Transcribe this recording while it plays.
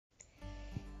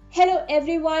Hello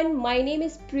everyone, my name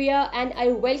is Priya and I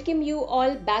welcome you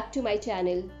all back to my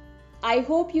channel. I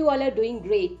hope you all are doing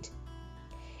great.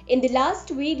 In the last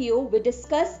video, we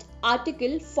discussed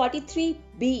Article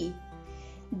 43B,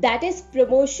 that is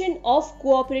Promotion of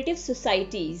Cooperative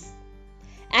Societies,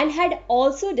 and had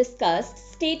also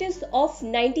discussed status of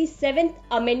 97th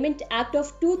Amendment Act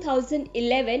of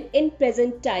 2011 in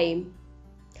present time.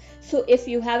 So if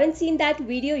you haven't seen that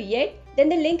video yet, then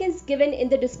the link is given in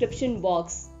the description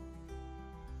box.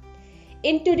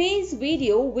 In today's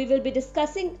video, we will be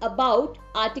discussing about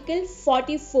Article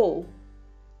 44.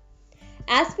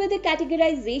 As per the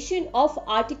categorization of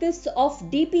articles of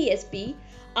DPSP,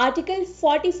 Article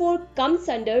 44 comes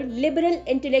under liberal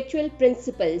intellectual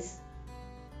principles.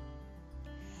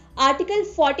 Article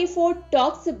 44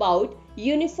 talks about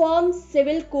uniform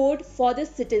civil code for the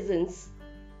citizens.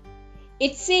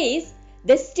 It says,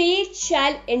 the state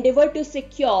shall endeavour to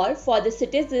secure for the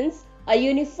citizens a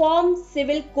uniform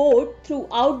civil code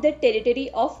throughout the territory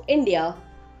of India.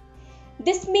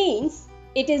 This means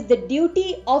it is the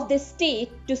duty of the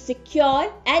state to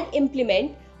secure and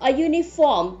implement a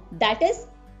uniform, that is,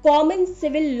 common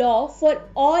civil law for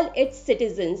all its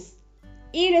citizens,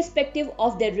 irrespective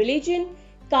of their religion,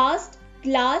 caste,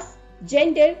 class,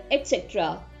 gender,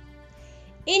 etc.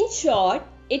 In short,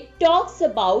 it talks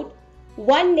about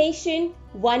one nation,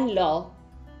 one law.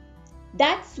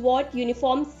 That's what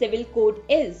Uniform Civil Code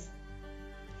is.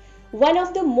 One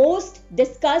of the most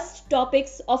discussed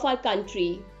topics of our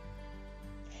country.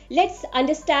 Let's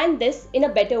understand this in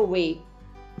a better way.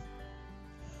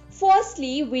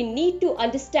 Firstly, we need to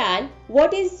understand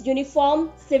what is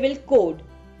Uniform Civil Code.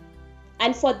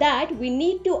 And for that, we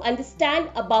need to understand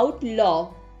about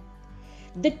law.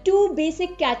 The two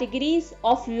basic categories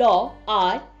of law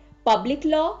are public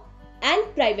law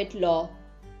and private law.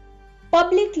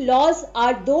 Public laws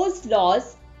are those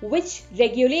laws which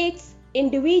regulates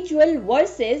individual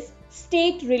versus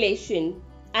state relation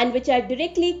and which are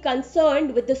directly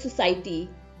concerned with the society.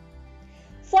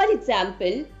 For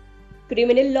example,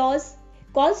 criminal laws,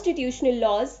 constitutional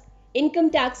laws, income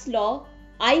tax law,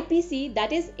 IPC,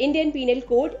 that is Indian Penal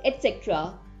Code,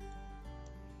 etc.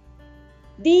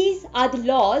 These are the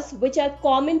laws which are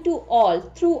common to all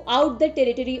throughout the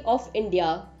territory of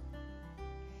India.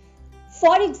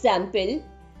 For example,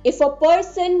 if a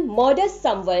person murders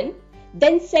someone,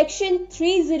 then Section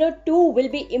 302 will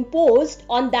be imposed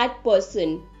on that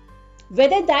person,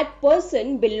 whether that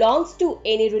person belongs to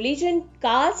any religion,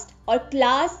 caste or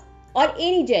class or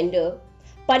any gender.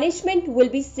 Punishment will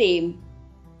be same.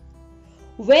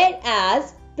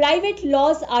 Whereas private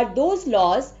laws are those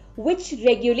laws which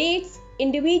regulates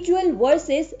individual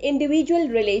versus individual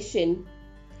relation,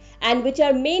 and which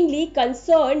are mainly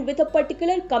concerned with a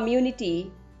particular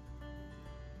community.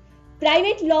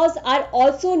 Private laws are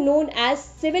also known as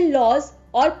civil laws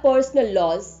or personal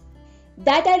laws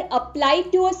that are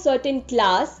applied to a certain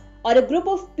class or a group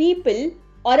of people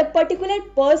or a particular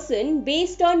person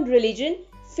based on religion,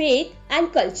 faith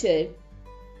and culture.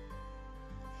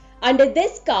 Under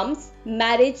this comes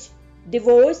marriage,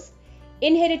 divorce,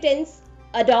 inheritance,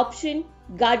 adoption,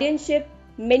 guardianship,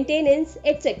 maintenance,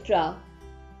 etc.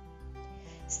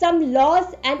 Some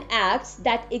laws and acts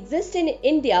that exist in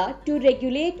India to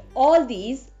regulate all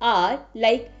these are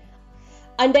like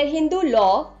under Hindu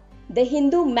law, the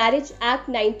Hindu Marriage Act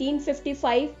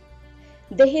 1955,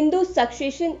 the Hindu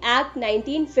Succession Act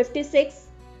 1956,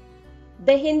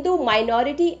 the Hindu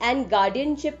Minority and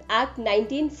Guardianship Act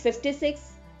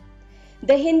 1956,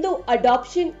 the Hindu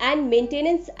Adoption and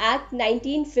Maintenance Act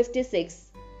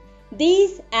 1956.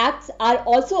 These acts are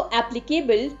also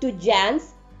applicable to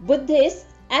Jains, Buddhists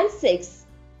and Sikhs.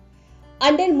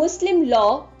 Under Muslim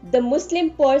law, the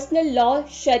Muslim Personal Law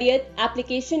Shariat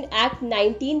Application Act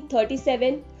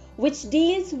 1937, which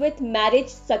deals with marriage,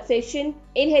 succession,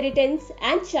 inheritance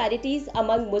and charities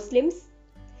among Muslims.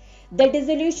 The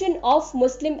Dissolution of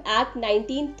Muslim Act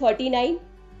 1939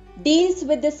 deals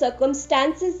with the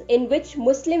circumstances in which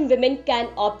Muslim women can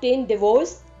obtain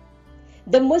divorce.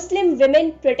 The Muslim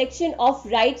Women Protection of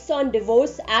Rights on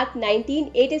Divorce Act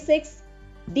 1986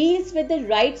 deals with the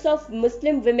rights of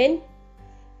Muslim women.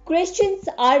 Christians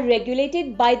are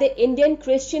regulated by the Indian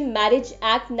Christian Marriage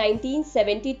Act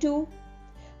 1972.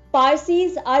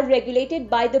 Parsis are regulated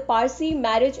by the Parsi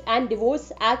Marriage and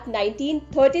Divorce Act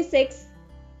 1936.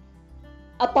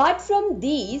 Apart from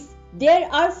these, there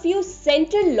are few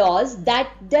central laws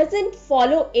that doesn't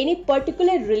follow any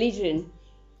particular religion.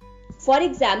 For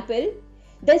example,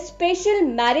 the Special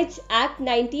Marriage Act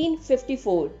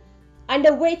 1954,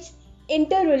 under which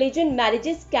inter-religion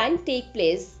marriages can take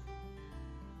place.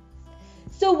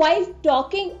 So while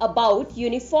talking about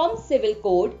Uniform Civil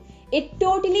Code, It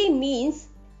totally means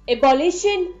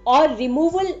abolition or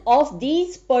removal of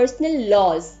these personal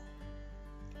laws.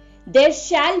 There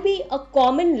shall be a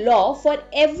common law for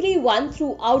everyone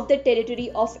throughout the territory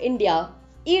of India,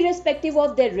 irrespective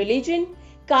of their religion,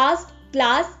 caste,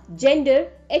 class,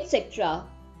 gender, etc.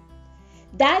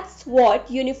 That's what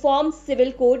Uniform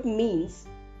Civil Code means.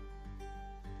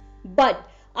 But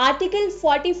Article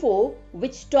 44,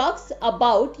 which talks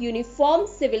about Uniform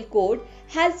Civil Code,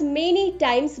 has many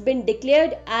times been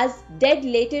declared as dead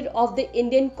letter of the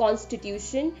Indian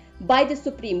Constitution by the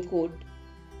Supreme Court.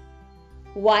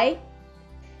 Why?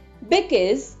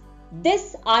 Because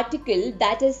this article,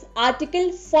 that is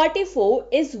Article 44,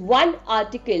 is one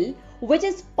article which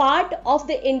is part of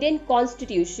the Indian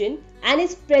Constitution and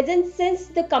is present since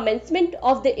the commencement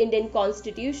of the Indian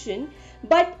Constitution,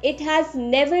 but it has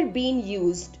never been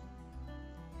used.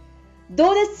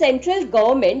 Though the central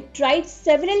government tried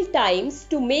several times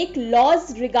to make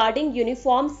laws regarding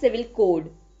Uniform Civil Code,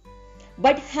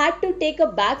 but had to take a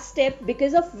back step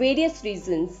because of various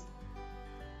reasons.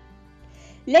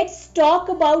 Let's talk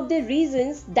about the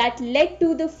reasons that led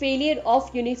to the failure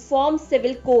of Uniform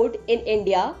Civil Code in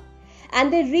India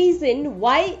and the reason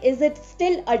why is it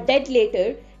still a dead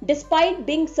letter despite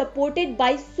being supported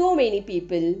by so many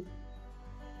people.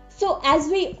 So as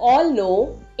we all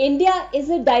know, India is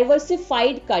a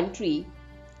diversified country.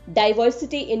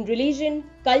 Diversity in religion,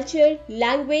 culture,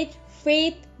 language,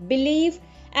 faith, belief,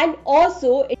 and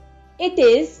also it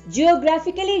is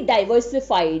geographically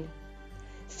diversified.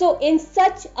 So in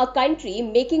such a country,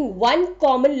 making one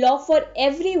common law for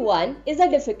everyone is a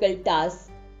difficult task.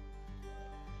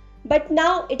 But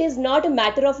now it is not a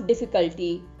matter of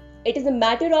difficulty. It is a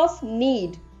matter of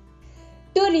need.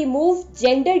 To remove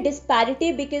gender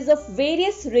disparity because of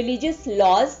various religious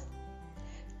laws,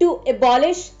 to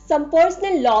abolish some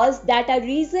personal laws that are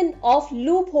reason of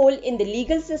loophole in the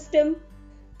legal system,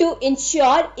 to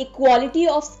ensure equality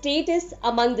of status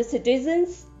among the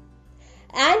citizens,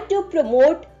 and to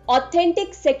promote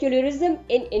authentic secularism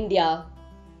in India.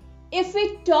 If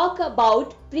we talk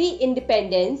about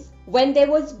pre-independence, when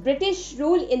there was British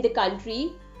rule in the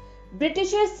country,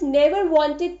 Britishers never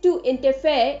wanted to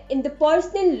interfere in the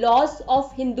personal laws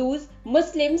of Hindus,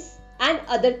 Muslims and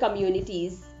other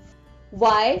communities.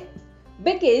 Why?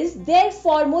 Because their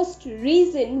foremost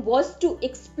reason was to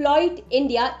exploit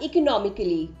India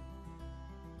economically.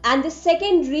 And the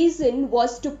second reason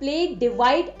was to play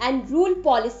divide and rule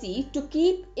policy to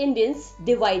keep Indians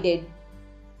divided.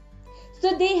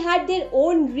 So they had their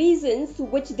own reasons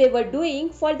which they were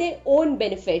doing for their own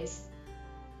benefits.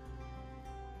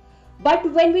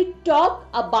 But when we talk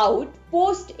about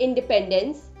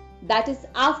post-independence, that is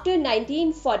after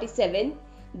 1947,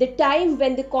 the time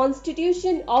when the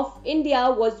Constitution of India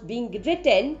was being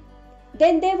written,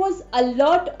 then there was a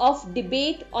lot of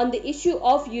debate on the issue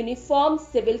of Uniform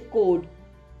Civil Code.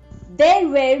 There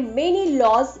were many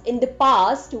laws in the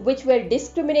past which were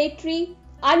discriminatory,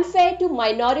 unfair to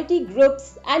minority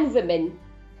groups and women.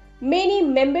 Many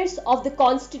members of the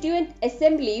Constituent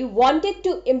Assembly wanted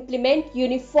to implement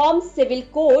Uniform Civil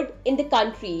Code in the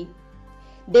country.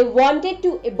 They wanted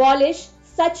to abolish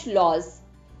such laws.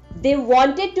 They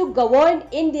wanted to govern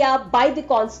India by the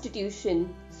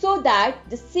Constitution so that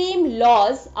the same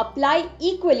laws apply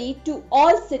equally to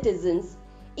all citizens,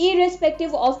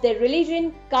 irrespective of their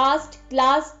religion, caste,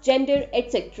 class, gender,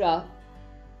 etc.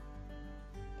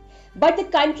 But the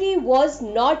country was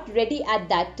not ready at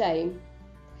that time.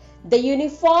 The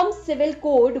Uniform Civil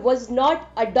Code was not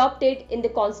adopted in the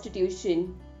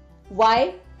Constitution.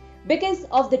 Why? Because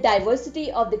of the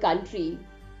diversity of the country.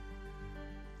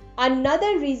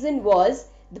 Another reason was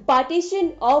the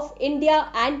partition of India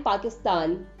and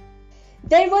Pakistan.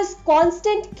 There was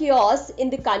constant chaos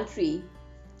in the country.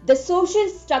 The social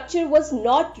structure was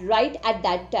not right at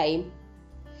that time.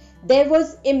 There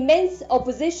was immense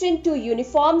opposition to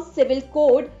Uniform Civil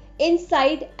Code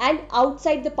inside and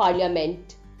outside the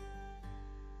parliament.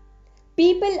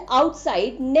 People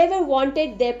outside never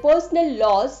wanted their personal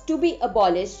laws to be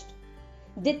abolished.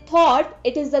 They thought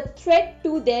it is a threat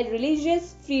to their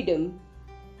religious freedom.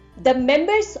 The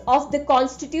members of the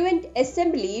Constituent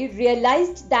Assembly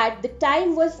realized that the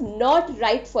time was not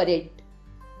right for it.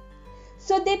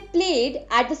 So they played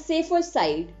at the safer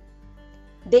side.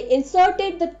 They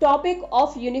inserted the topic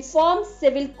of Uniform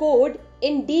Civil Code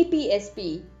in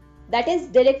DPSP, that is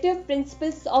Directive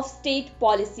Principles of State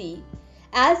Policy,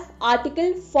 as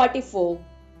Article 44,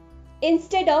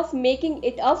 instead of making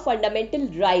it a fundamental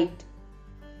right.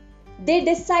 They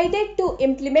decided to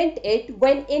implement it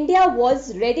when India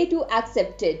was ready to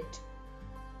accept it.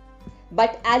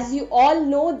 But as you all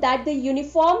know that the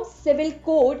Uniform Civil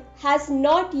Code has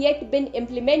not yet been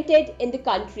implemented in the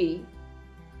country.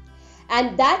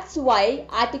 And that's why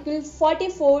Article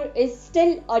 44 is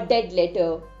still a dead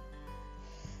letter.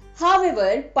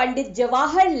 However, Pandit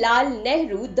Jawaharlal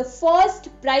Nehru, the first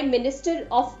Prime Minister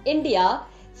of India,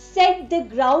 set the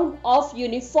ground of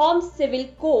Uniform Civil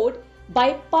Code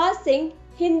by passing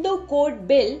Hindu Code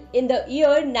Bill in the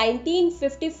year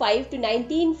 1955 to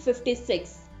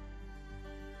 1956.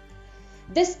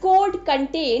 This code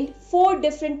contained 4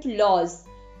 different laws: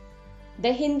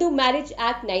 the Hindu Marriage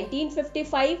Act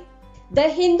 1955, the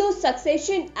Hindu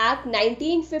Succession Act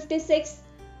 1956,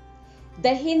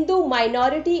 the Hindu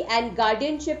Minority and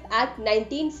Guardianship Act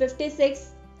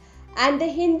 1956, and the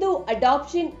Hindu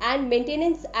Adoption and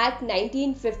Maintenance Act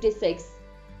 1956.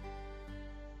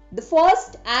 The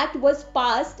first act was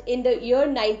passed in the year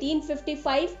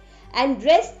 1955 and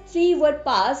rest 3 were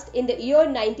passed in the year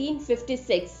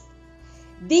 1956.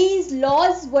 These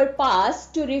laws were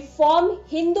passed to reform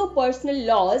Hindu personal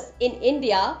laws in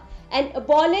India and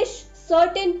abolish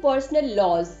certain personal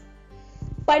laws.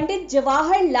 Pandit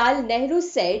Jawaharlal Nehru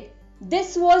said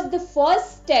this was the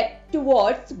first step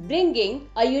towards bringing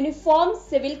a uniform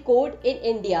civil code in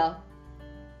India.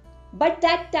 But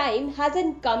that time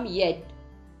hasn't come yet.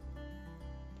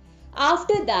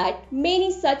 After that,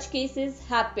 many such cases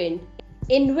happened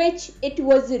in which it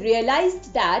was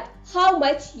realized that how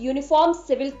much uniform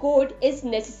civil code is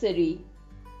necessary.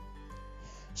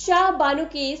 Shah Bano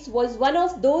case was one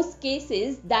of those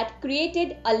cases that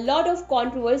created a lot of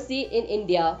controversy in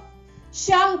India.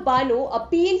 Shah Bano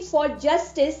appealed for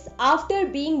justice after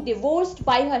being divorced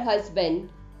by her husband.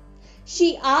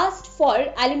 She asked for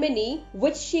alimony,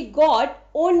 which she got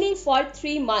only for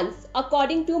 3 months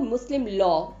according to Muslim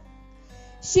law.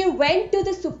 She went to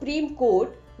the Supreme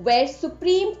Court, where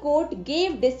Supreme Court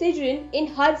gave decision in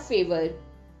her favor.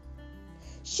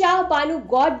 Shah Bano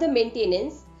got the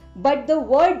maintenance, but the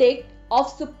verdict of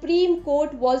Supreme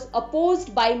Court was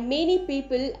opposed by many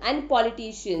people and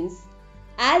politicians,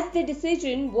 as the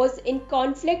decision was in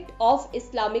conflict of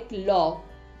Islamic law.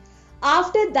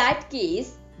 After that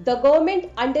case, the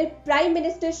government under Prime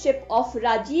Ministership of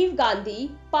Rajiv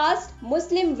Gandhi passed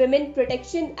Muslim Women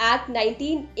Protection Act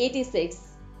 1986.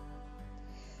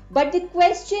 But the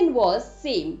question was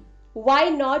same: why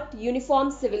not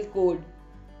Uniform Civil Code?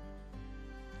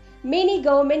 Many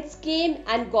governments came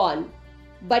and gone,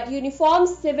 but Uniform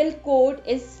Civil Code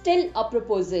is still a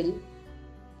proposal.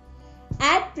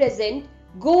 At present,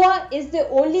 Goa is the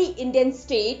only Indian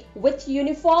state with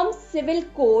Uniform Civil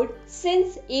Code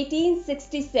since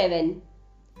 1867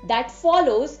 that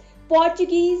follows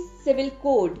Portuguese Civil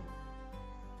Code.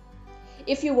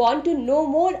 If you want to know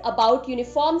more about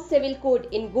Uniform Civil Code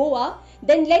in Goa,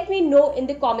 then let me know in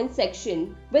the comment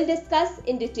section. We'll discuss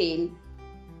in detail.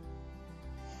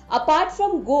 Apart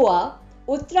from Goa,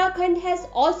 Uttarakhand has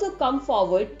also come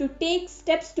forward to take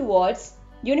steps towards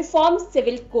Uniform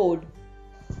Civil Code.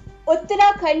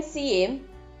 Uttarakhand CM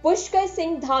Pushkar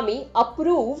Singh Dhami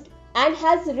approved and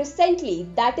has recently,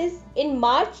 that is in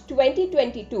March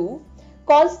 2022,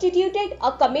 constituted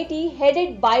a committee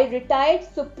headed by retired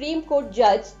Supreme Court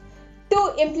judge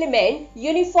to implement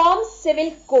Uniform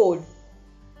Civil Code.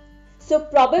 So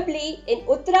probably in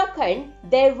Uttarakhand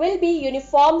there will be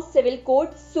Uniform Civil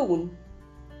Code soon.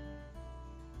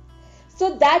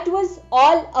 So that was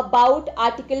all about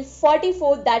Article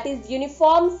 44, that is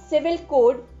Uniform Civil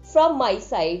Code, from my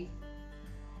side.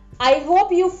 I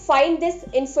hope you find this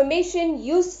information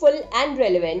useful and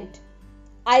relevant.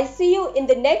 I'll see you in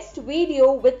the next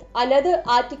video with another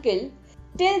article.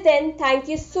 Till then, thank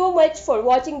you so much for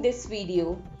watching this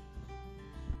video.